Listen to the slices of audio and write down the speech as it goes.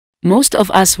Most of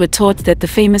us were taught that the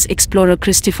famous explorer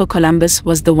Christopher Columbus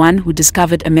was the one who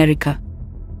discovered America.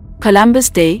 Columbus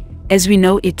Day, as we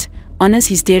know it, honors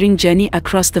his daring journey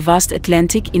across the vast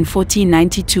Atlantic in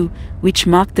 1492, which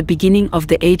marked the beginning of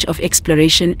the age of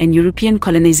exploration and European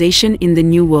colonization in the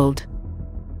New World.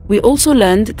 We also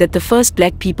learned that the first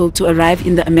black people to arrive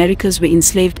in the Americas were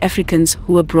enslaved Africans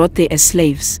who were brought there as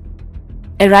slaves.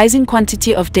 A rising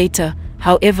quantity of data,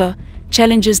 however,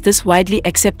 challenges this widely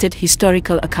accepted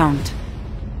historical account.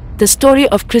 The story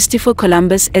of Christopher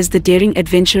Columbus as the daring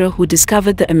adventurer who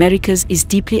discovered the Americas is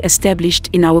deeply established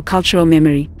in our cultural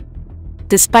memory.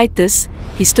 Despite this,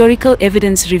 historical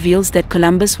evidence reveals that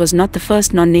Columbus was not the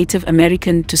first non-native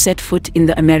American to set foot in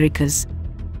the Americas.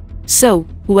 So,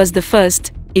 who was the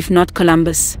first, if not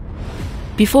Columbus?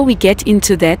 Before we get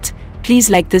into that,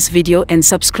 please like this video and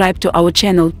subscribe to our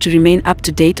channel to remain up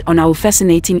to date on our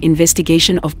fascinating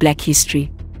investigation of Black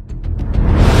history.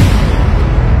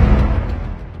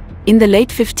 In the late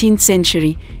 15th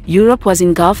century, Europe was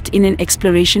engulfed in an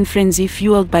exploration frenzy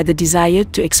fueled by the desire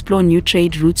to explore new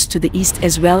trade routes to the east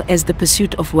as well as the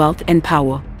pursuit of wealth and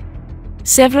power.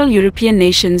 Several European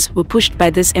nations were pushed by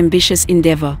this ambitious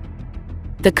endeavor.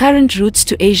 The current routes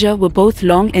to Asia were both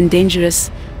long and dangerous,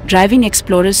 driving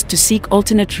explorers to seek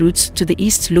alternate routes to the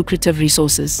east's lucrative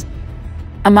resources.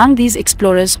 Among these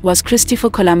explorers was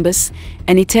Christopher Columbus,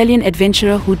 an Italian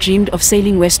adventurer who dreamed of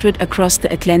sailing westward across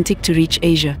the Atlantic to reach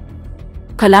Asia.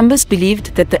 Columbus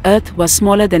believed that the Earth was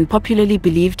smaller than popularly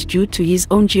believed due to his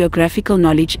own geographical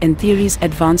knowledge and theories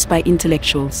advanced by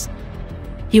intellectuals.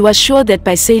 He was sure that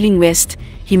by sailing west,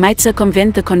 he might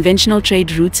circumvent the conventional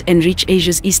trade routes and reach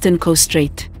Asia's eastern coast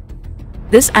straight.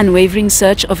 This unwavering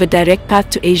search of a direct path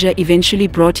to Asia eventually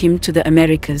brought him to the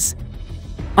Americas.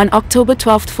 On October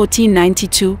 12,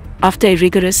 1492, after a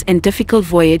rigorous and difficult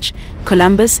voyage,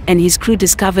 Columbus and his crew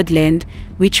discovered land,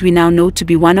 which we now know to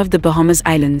be one of the Bahamas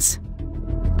Islands.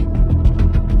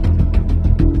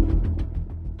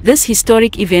 This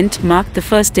historic event marked the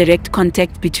first direct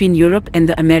contact between Europe and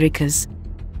the Americas.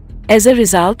 As a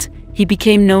result, he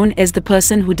became known as the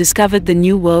person who discovered the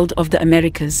New World of the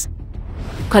Americas.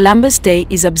 Columbus Day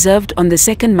is observed on the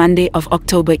second Monday of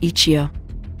October each year.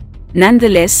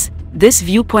 Nonetheless, this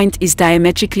viewpoint is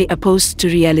diametrically opposed to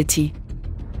reality.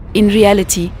 In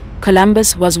reality,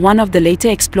 Columbus was one of the later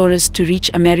explorers to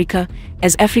reach America,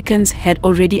 as Africans had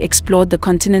already explored the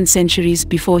continent centuries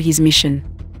before his mission.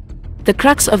 The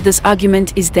crux of this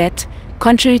argument is that,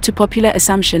 contrary to popular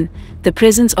assumption, the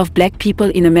presence of black people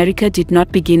in America did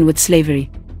not begin with slavery.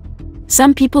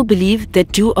 Some people believe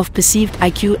that due to perceived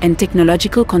IQ and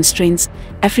technological constraints,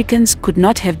 Africans could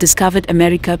not have discovered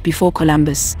America before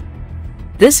Columbus.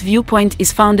 This viewpoint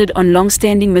is founded on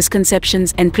long-standing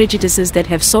misconceptions and prejudices that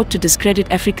have sought to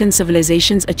discredit African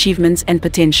civilization's achievements and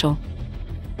potential.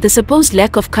 The supposed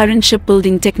lack of current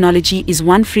shipbuilding technology is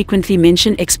one frequently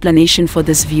mentioned explanation for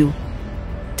this view.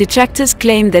 Detractors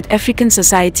claim that African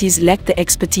societies lack the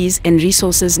expertise and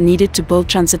resources needed to build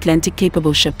transatlantic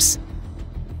capable ships.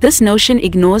 This notion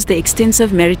ignores the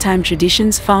extensive maritime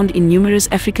traditions found in numerous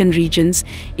African regions,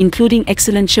 including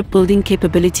excellent shipbuilding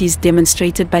capabilities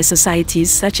demonstrated by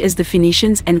societies such as the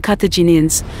Phoenicians and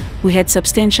Carthaginians, who had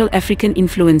substantial African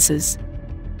influences.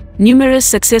 Numerous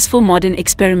successful modern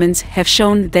experiments have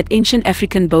shown that ancient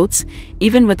African boats,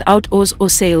 even without oars or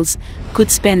sails,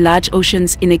 could span large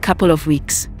oceans in a couple of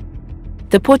weeks.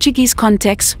 The Portuguese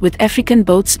contacts with African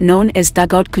boats known as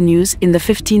dugout canoes in the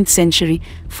 15th century,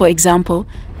 for example,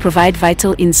 provide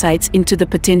vital insights into the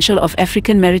potential of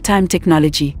African maritime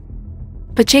technology.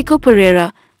 Pacheco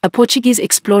Pereira, a Portuguese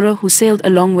explorer who sailed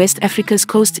along West Africa's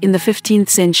coast in the 15th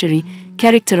century,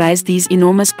 characterized these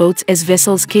enormous boats as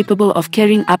vessels capable of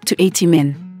carrying up to 80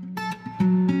 men.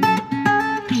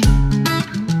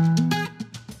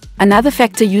 Another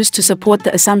factor used to support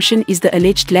the assumption is the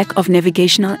alleged lack of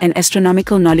navigational and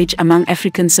astronomical knowledge among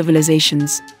African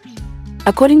civilizations.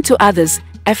 According to others,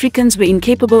 Africans were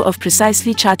incapable of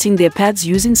precisely charting their paths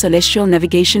using celestial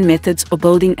navigation methods or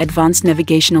building advanced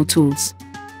navigational tools.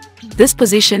 This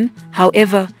position,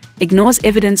 however, ignores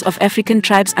evidence of African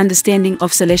tribes' understanding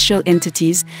of celestial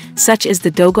entities, such as the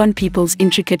Dogon people's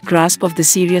intricate grasp of the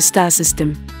Sirius star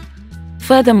system.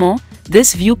 Furthermore,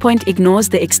 this viewpoint ignores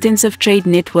the extensive trade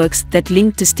networks that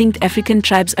link distinct African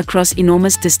tribes across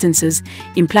enormous distances,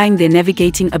 implying their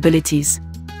navigating abilities.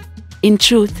 In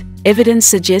truth, evidence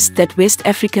suggests that West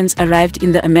Africans arrived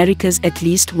in the Americas at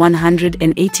least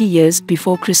 180 years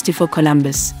before Christopher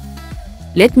Columbus.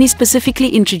 Let me specifically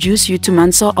introduce you to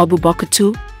Mansour Abubakar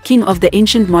II, king of the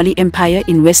ancient Mali Empire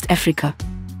in West Africa.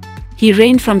 He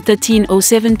reigned from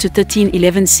 1307 to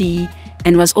 1311 CE,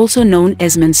 and was also known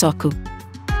as Mansoku.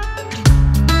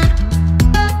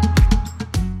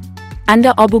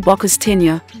 Under Abu Bakr's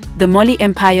tenure, the Mali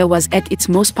Empire was at its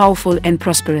most powerful and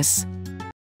prosperous.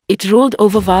 It ruled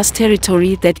over vast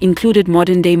territory that included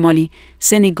modern-day Mali,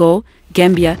 Senegal,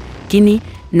 Gambia, Guinea,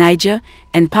 Niger,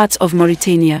 and parts of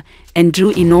Mauritania, and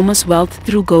drew enormous wealth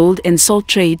through gold and salt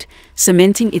trade,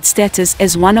 cementing its status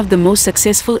as one of the most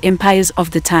successful empires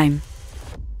of the time.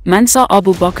 Mansa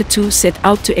Abu Bakr II set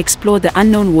out to explore the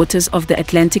unknown waters of the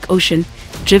Atlantic Ocean,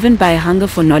 driven by a hunger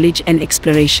for knowledge and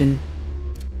exploration.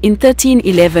 In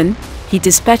 1311, he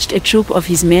dispatched a troop of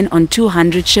his men on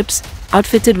 200 ships,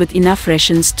 outfitted with enough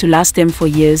rations to last them for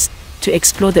years, to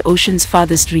explore the ocean's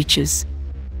farthest reaches.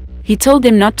 He told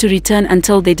them not to return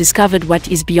until they discovered what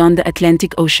is beyond the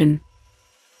Atlantic Ocean.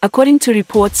 According to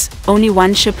reports, only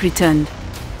one ship returned.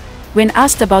 When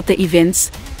asked about the events,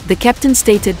 the captain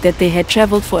stated that they had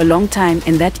traveled for a long time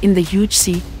and that in the huge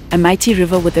sea, a mighty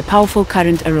river with a powerful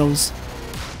current arose.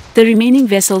 The remaining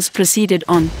vessels proceeded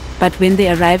on, but when they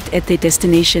arrived at their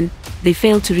destination, they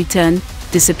failed to return,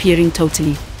 disappearing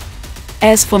totally.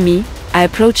 As for me, I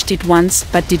approached it once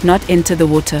but did not enter the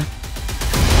water.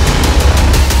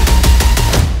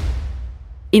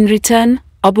 In return,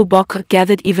 Abu Bakr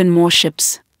gathered even more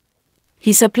ships.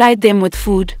 He supplied them with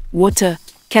food, water,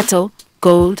 cattle,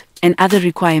 gold, and other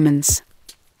requirements.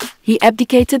 He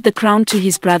abdicated the crown to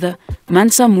his brother,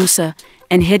 Mansa Musa,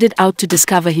 and headed out to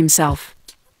discover himself.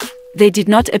 They did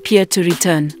not appear to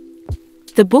return.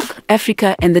 The book,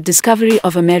 Africa and the Discovery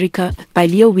of America, by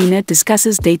Leo Wiener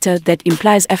discusses data that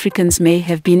implies Africans may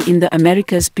have been in the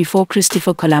Americas before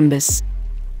Christopher Columbus.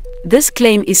 This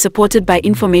claim is supported by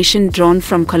information drawn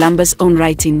from Columbus' own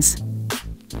writings.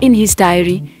 In his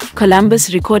diary,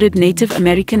 Columbus recorded Native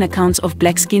American accounts of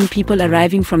black-skinned people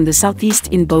arriving from the southeast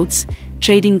in boats,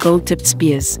 trading gold-tipped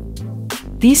spears.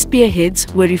 These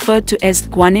spearheads were referred to as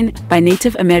guanin by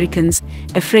Native Americans,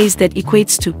 a phrase that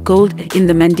equates to gold in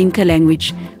the Mandinka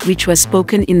language, which was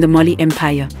spoken in the Mali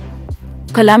Empire.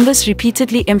 Columbus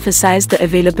repeatedly emphasized the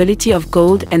availability of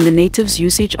gold and the natives'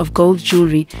 usage of gold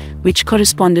jewelry, which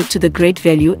corresponded to the great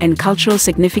value and cultural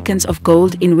significance of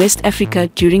gold in West Africa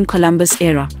during Columbus'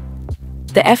 era.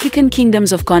 The African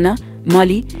kingdoms of Ghana,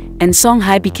 Mali, and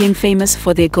Songhai became famous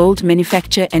for their gold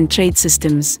manufacture and trade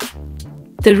systems.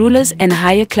 The rulers and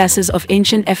higher classes of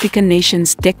ancient African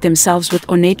nations decked themselves with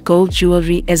ornate gold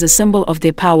jewelry as a symbol of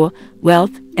their power, wealth,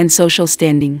 and social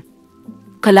standing.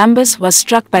 Columbus was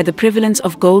struck by the prevalence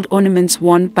of gold ornaments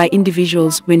worn by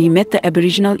individuals when he met the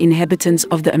Aboriginal inhabitants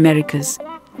of the Americas.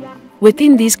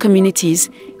 Within these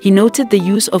communities, he noted the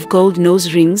use of gold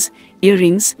nose rings,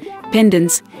 earrings,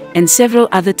 pendants, and several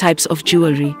other types of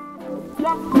jewelry.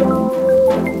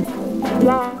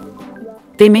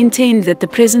 They maintained that the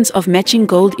presence of matching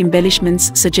gold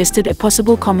embellishments suggested a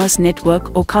possible commerce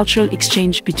network or cultural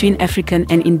exchange between African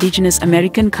and indigenous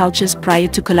American cultures prior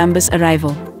to Columbus'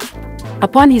 arrival.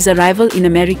 Upon his arrival in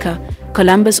America,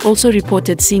 Columbus also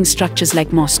reported seeing structures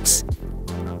like mosques.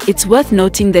 It's worth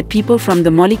noting that people from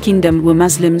the Mali Kingdom were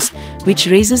Muslims, which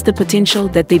raises the potential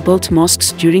that they built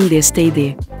mosques during their stay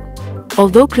there.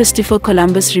 Although Christopher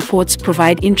Columbus' reports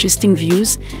provide interesting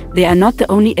views, they are not the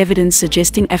only evidence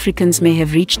suggesting Africans may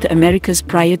have reached the Americas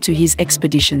prior to his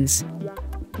expeditions.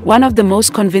 One of the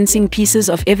most convincing pieces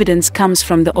of evidence comes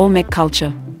from the Olmec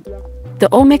culture. The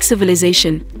Olmec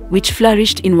civilization, which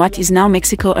flourished in what is now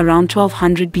Mexico around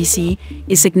 1200 BC,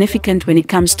 is significant when it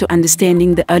comes to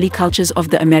understanding the early cultures of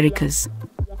the Americas.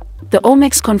 The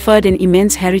Olmecs conferred an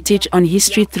immense heritage on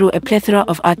history through a plethora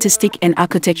of artistic and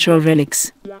architectural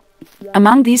relics.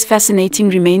 Among these fascinating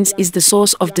remains is the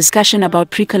source of discussion about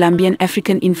pre-Columbian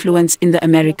African influence in the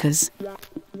Americas.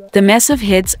 The massive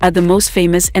heads are the most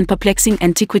famous and perplexing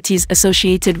antiquities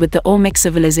associated with the Olmec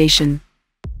civilization.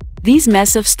 These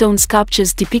massive stone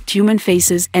sculptures depict human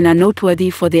faces and are noteworthy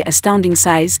for their astounding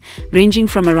size, ranging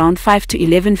from around 5 to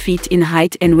 11 feet in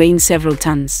height and weighing several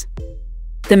tons.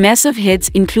 The massive heads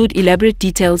include elaborate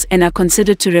details and are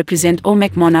considered to represent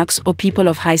Olmec monarchs or people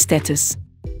of high status.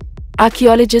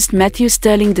 Archaeologist Matthew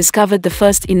Stirling discovered the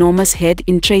first enormous head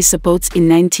in Tres Zapotes in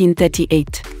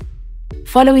 1938.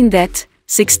 Following that,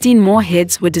 16 more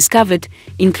heads were discovered,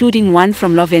 including one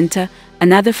from La Venta,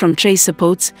 another from Tres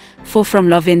Zapotes, 4 from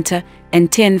La Venta,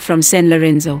 and 10 from San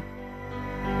Lorenzo.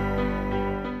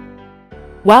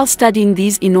 While studying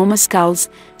these enormous skulls,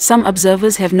 some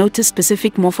observers have noticed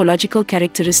specific morphological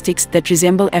characteristics that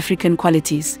resemble African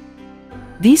qualities.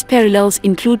 These parallels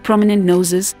include prominent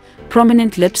noses,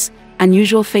 prominent lips,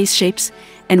 unusual face shapes,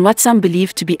 and what some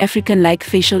believe to be African-like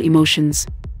facial emotions.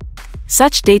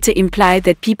 Such data imply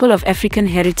that people of African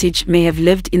heritage may have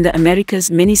lived in the Americas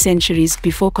many centuries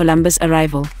before Columbus'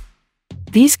 arrival.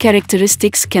 These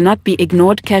characteristics cannot be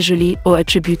ignored casually or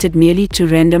attributed merely to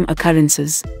random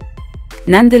occurrences.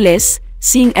 Nonetheless,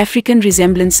 seeing African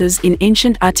resemblances in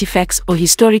ancient artifacts or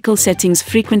historical settings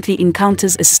frequently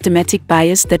encounters a systematic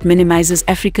bias that minimizes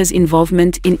Africa's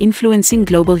involvement in influencing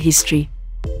global history.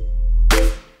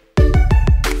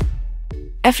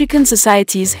 African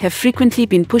societies have frequently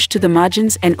been pushed to the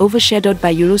margins and overshadowed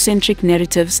by Eurocentric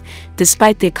narratives,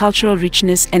 despite their cultural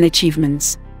richness and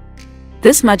achievements.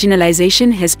 This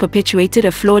marginalization has perpetuated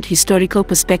a flawed historical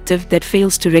perspective that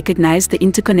fails to recognize the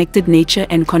interconnected nature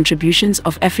and contributions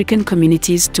of African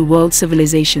communities to world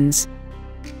civilizations.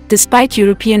 Despite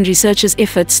European researchers'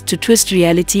 efforts to twist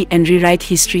reality and rewrite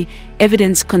history,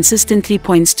 evidence consistently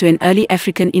points to an early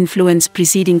African influence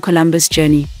preceding Columbus'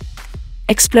 journey.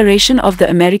 Exploration of the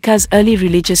Americas' early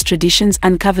religious traditions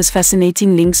uncovers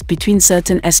fascinating links between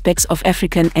certain aspects of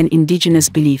African and indigenous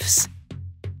beliefs.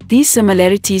 These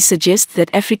similarities suggest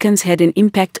that Africans had an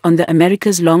impact on the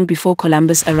Americas long before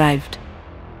Columbus arrived.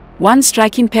 One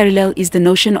striking parallel is the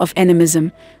notion of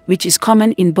animism, which is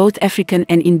common in both African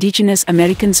and indigenous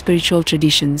American spiritual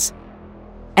traditions.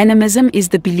 Animism is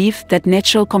the belief that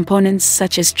natural components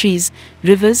such as trees,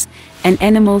 rivers, and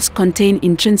animals contain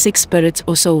intrinsic spirits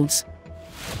or souls.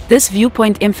 This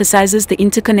viewpoint emphasizes the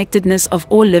interconnectedness of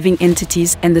all living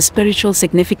entities and the spiritual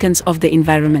significance of the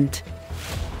environment.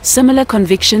 Similar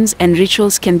convictions and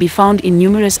rituals can be found in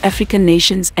numerous African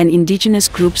nations and indigenous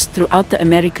groups throughout the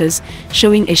Americas,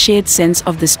 showing a shared sense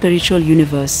of the spiritual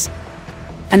universe.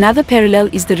 Another parallel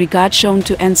is the regard shown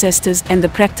to ancestors and the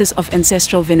practice of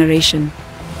ancestral veneration.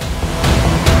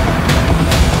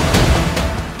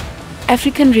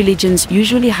 African religions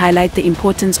usually highlight the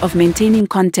importance of maintaining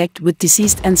contact with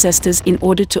deceased ancestors in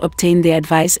order to obtain their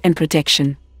advice and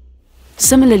protection.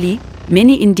 Similarly,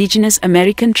 many indigenous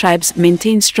American tribes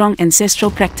maintain strong ancestral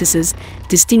practices,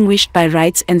 distinguished by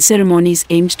rites and ceremonies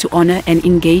aimed to honor and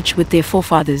engage with their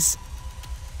forefathers.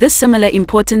 This similar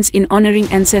importance in honoring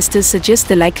ancestors suggests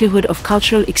the likelihood of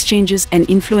cultural exchanges and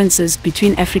influences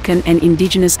between African and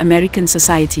indigenous American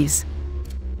societies.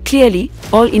 Clearly,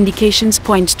 all indications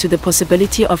point to the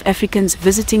possibility of Africans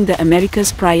visiting the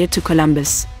Americas prior to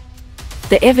Columbus.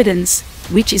 The evidence,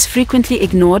 which is frequently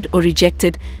ignored or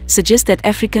rejected, suggests that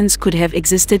Africans could have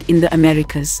existed in the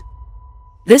Americas.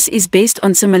 This is based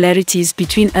on similarities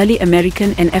between early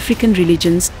American and African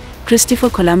religions, Christopher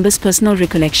Columbus' personal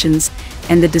recollections,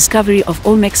 and the discovery of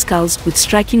Olmec skulls with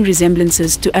striking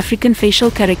resemblances to African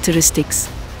facial characteristics.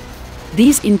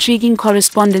 These intriguing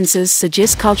correspondences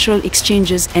suggest cultural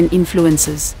exchanges and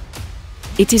influences.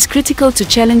 It is critical to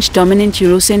challenge dominant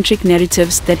Eurocentric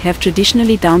narratives that have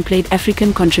traditionally downplayed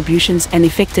African contributions and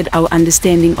affected our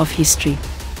understanding of history.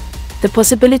 The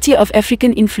possibility of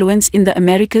African influence in the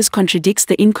Americas contradicts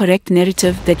the incorrect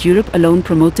narrative that Europe alone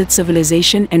promoted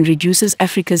civilization and reduces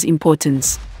Africa's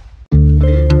importance.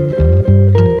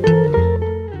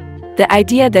 The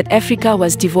idea that Africa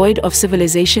was devoid of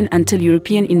civilization until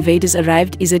European invaders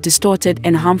arrived is a distorted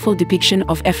and harmful depiction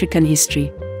of African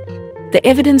history. The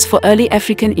evidence for early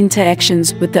African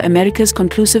interactions with the Americas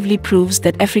conclusively proves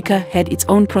that Africa had its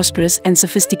own prosperous and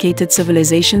sophisticated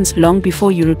civilizations long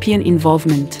before European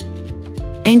involvement.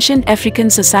 Ancient African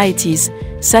societies,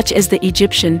 such as the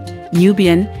Egyptian,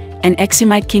 Nubian, and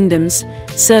Aksumite kingdoms,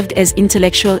 served as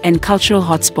intellectual and cultural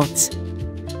hotspots.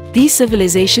 These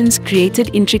civilizations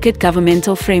created intricate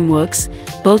governmental frameworks,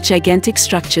 built gigantic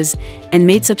structures, and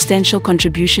made substantial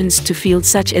contributions to fields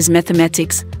such as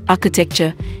mathematics,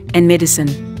 architecture, and medicine.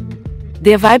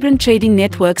 Their vibrant trading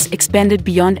networks expanded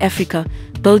beyond Africa,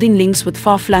 building links with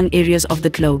far-flung areas of the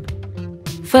globe.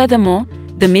 Furthermore,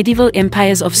 the medieval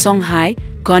empires of Songhai,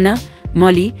 Ghana,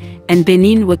 Mali, and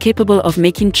Benin were capable of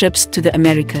making trips to the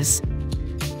Americas.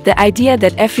 The idea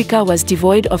that Africa was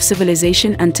devoid of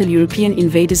civilization until European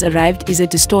invaders arrived is a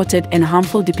distorted and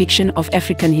harmful depiction of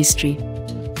African history.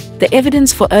 The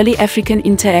evidence for early African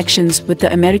interactions with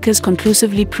the Americas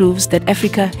conclusively proves that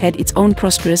Africa had its own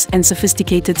prosperous and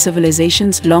sophisticated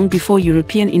civilizations long before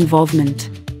European involvement.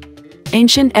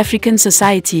 Ancient African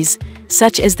societies,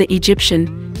 such as the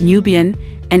Egyptian, Nubian,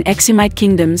 and Aksumite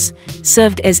kingdoms,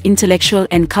 served as intellectual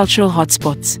and cultural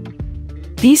hotspots.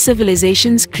 These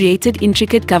civilizations created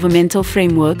intricate governmental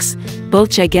frameworks,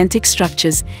 built gigantic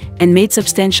structures, and made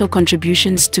substantial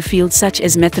contributions to fields such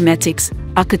as mathematics,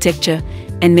 architecture,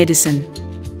 and medicine.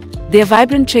 Their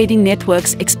vibrant trading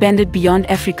networks expanded beyond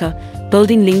Africa,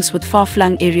 building links with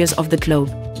far-flung areas of the globe.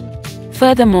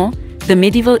 Furthermore, the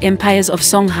medieval empires of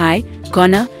Songhai,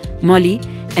 Ghana, Mali,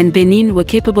 and Benin were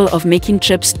capable of making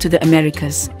trips to the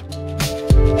Americas.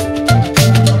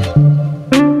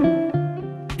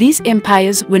 These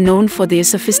empires were known for their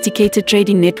sophisticated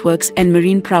trading networks and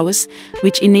marine prowess,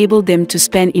 which enabled them to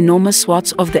span enormous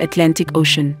swaths of the Atlantic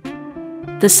Ocean.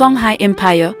 The Songhai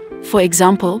Empire, for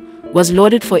example, was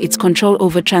lauded for its control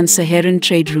over trans-Saharan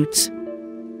trade routes.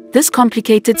 This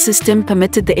complicated system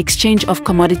permitted the exchange of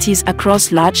commodities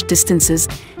across large distances,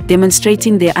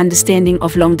 demonstrating their understanding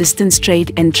of long-distance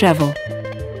trade and travel.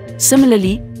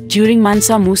 Similarly, during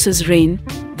Mansa Musa's reign,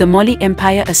 the Mali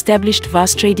Empire established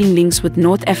vast trading links with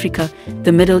North Africa,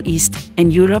 the Middle East,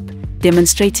 and Europe,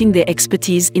 demonstrating their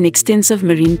expertise in extensive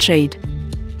marine trade.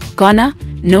 Ghana,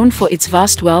 known for its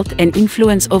vast wealth and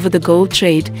influence over the gold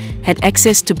trade, had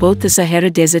access to both the Sahara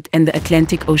Desert and the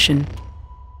Atlantic Ocean.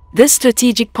 This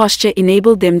strategic posture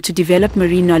enabled them to develop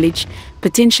marine knowledge,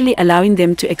 potentially allowing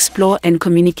them to explore and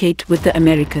communicate with the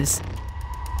Americas.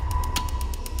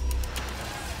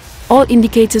 All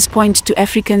indicators point to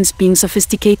Africans being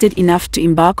sophisticated enough to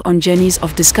embark on journeys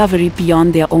of discovery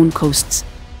beyond their own coasts.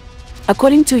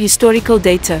 According to historical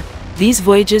data, these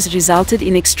voyages resulted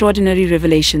in extraordinary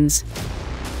revelations.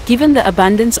 Given the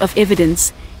abundance of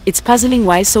evidence, it's puzzling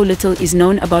why so little is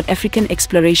known about African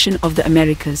exploration of the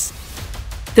Americas.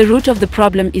 The root of the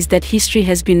problem is that history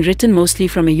has been written mostly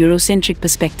from a Eurocentric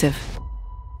perspective.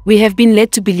 We have been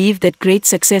led to believe that great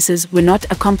successes were not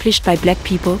accomplished by black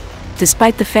people,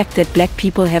 despite the fact that black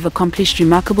people have accomplished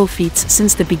remarkable feats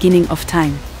since the beginning of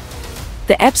time.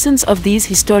 The absence of these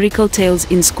historical tales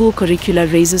in school curricula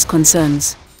raises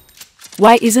concerns.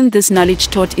 Why isn't this knowledge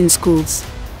taught in schools?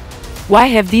 Why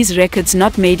have these records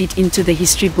not made it into the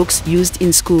history books used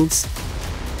in schools?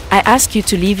 I ask you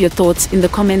to leave your thoughts in the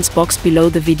comments box below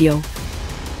the video.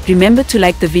 Remember to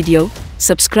like the video,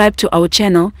 subscribe to our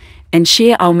channel, and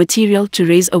share our material to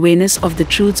raise awareness of the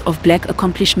truths of black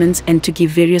accomplishments and to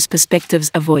give various perspectives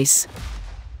a voice.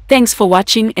 Thanks for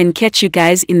watching and catch you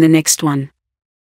guys in the next one.